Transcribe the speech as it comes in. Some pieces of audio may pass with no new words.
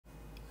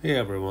Hey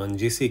everyone,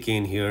 GC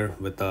Kane here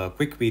with a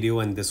quick video,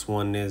 and this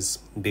one is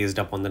based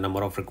upon the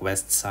number of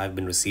requests I've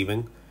been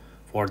receiving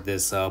for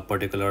this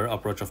particular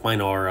approach of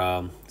mine,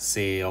 or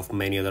say of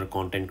many other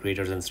content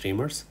creators and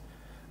streamers.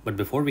 But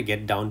before we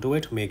get down to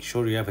it, make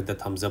sure you have hit the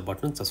thumbs up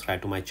button,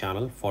 subscribe to my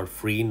channel for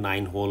free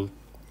 9-hole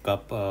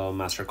cup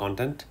master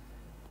content.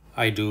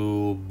 I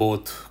do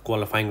both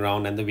qualifying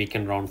round and the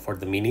weekend round for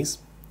the minis.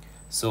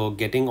 So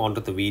getting onto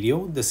the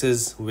video, this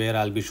is where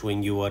I'll be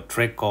showing you a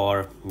trick,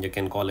 or you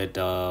can call it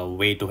a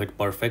way to hit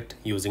perfect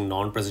using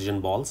non-precision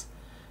balls,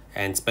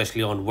 and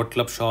especially on wood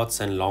club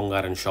shots and long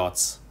iron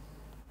shots.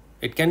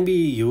 It can be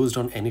used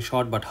on any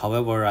shot, but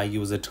however I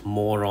use it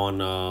more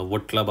on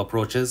wood club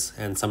approaches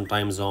and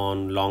sometimes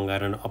on long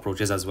iron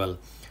approaches as well.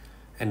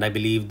 And I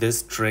believe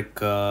this trick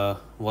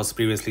was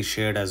previously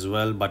shared as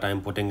well, but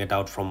I'm putting it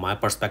out from my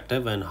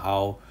perspective and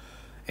how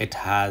it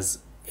has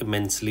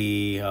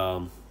immensely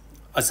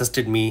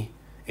assisted me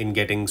in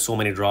getting so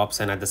many drops,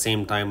 and at the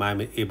same time I'm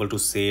able to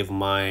save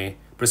my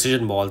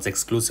precision balls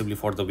exclusively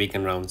for the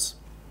weekend rounds.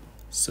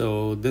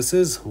 So this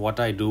is what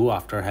I do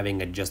after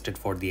having adjusted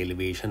for the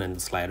elevation and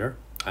the slider.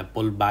 I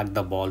pull back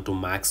the ball to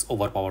max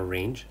overpower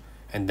range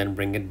and then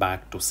bring it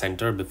back to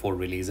center before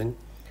releasing.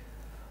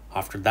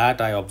 After that,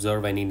 I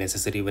observe any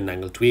necessary wind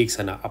angle tweaks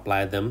and I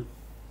apply them,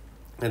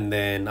 and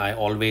then I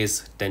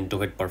always tend to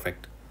hit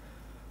perfect.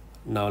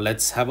 Now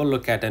let's have a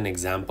look at an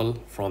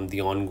example from the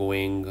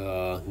ongoing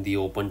the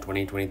Open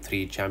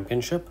 2023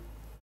 championship.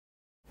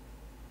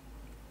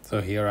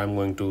 So here I'm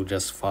going to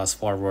just fast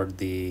forward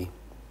the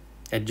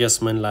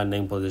adjustment,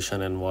 landing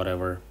position and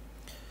whatever.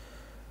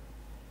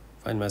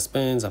 Find my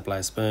spins,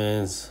 apply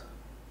spins,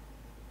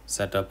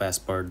 set up as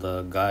per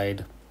the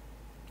guide.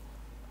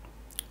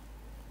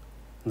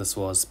 This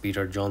was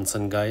Peter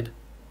Johnson guide.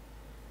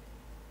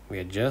 We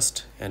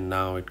adjust, and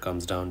now it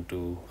comes down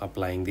to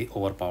applying the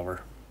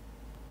overpower.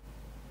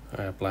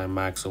 I apply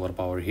max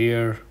overpower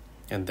here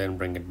and then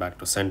bring it back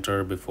to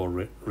center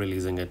before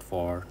releasing it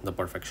for the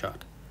perfect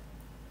shot.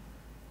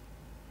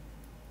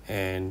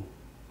 And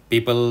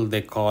people,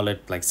 they call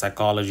it like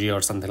psychology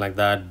or something like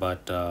that,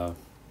 but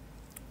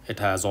it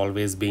has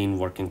always been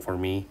working for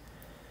me.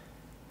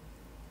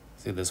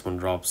 See, this one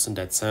drops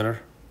dead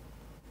center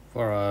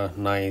for a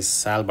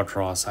nice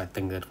albatross. I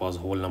think that was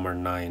hole number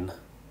 9.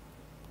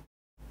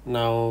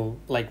 Now,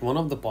 like, one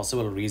of the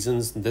possible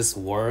reasons this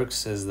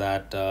works is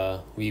that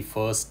we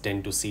first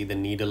tend to see the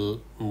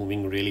needle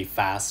moving really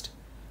fast,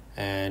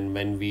 and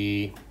when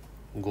we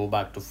go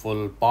back to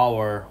full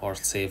power or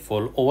say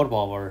full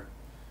overpower,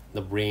 the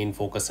brain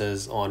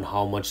focuses on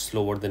how much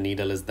slower the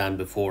needle is than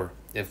before,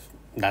 if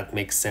that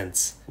makes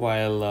sense.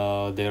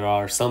 While there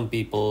are some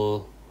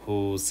people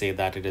who say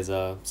that it is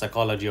a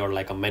psychology or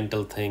like a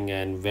mental thing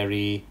and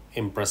very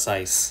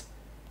imprecise.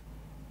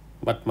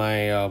 But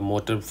my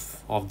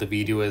motive of the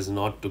video is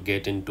not to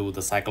get into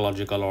the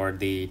psychological or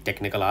the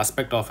technical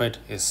aspect of it.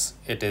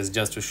 It is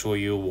just to show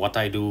you what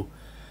I do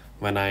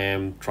when I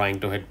am trying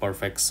to hit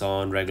perfects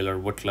on regular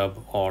wood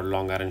club or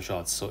long iron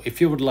shots. So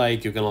if you would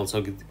like, you can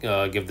also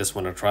give this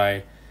one a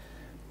try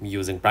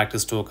using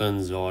practice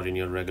tokens or in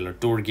your regular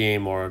tour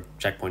game or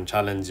checkpoint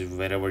challenge,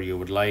 wherever you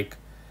would like.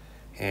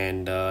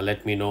 And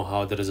let me know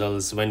how the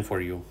results went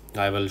for you.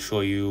 I will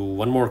show you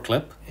one more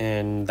clip,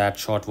 and that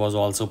shot was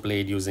also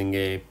played using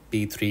a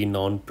P3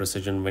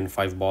 non-precision Wind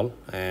 5 ball,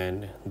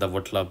 and the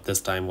wood club this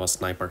time was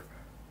sniper.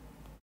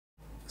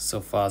 So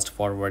fast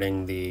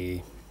forwarding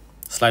the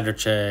slider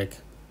check,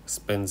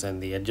 spins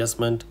and the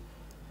adjustment,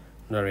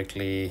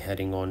 directly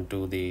heading on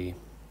to the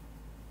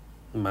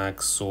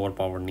max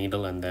overpower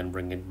needle and then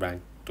bring it back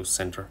to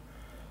center.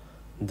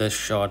 This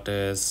shot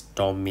is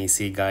Tom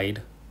Macy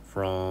guide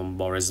from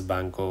Boris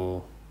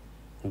Banko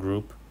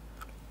group.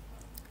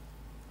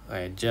 I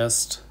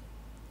adjust,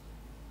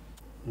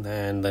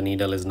 then the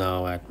needle is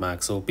now at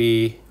max OP.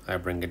 I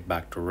bring it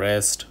back to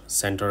rest,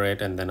 center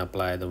it, and then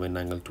apply the wind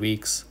angle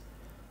tweaks,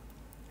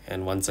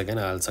 and once again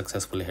I'll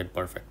successfully hit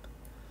perfect.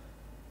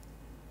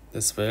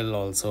 This will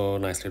also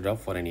nicely drop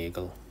for an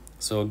eagle.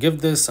 So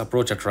give this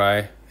approach a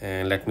try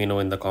and let me know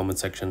in the comment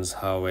sections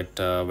how it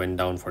went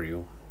down for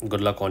you. Good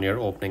luck on your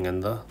opening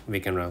and the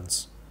weekend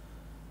rounds.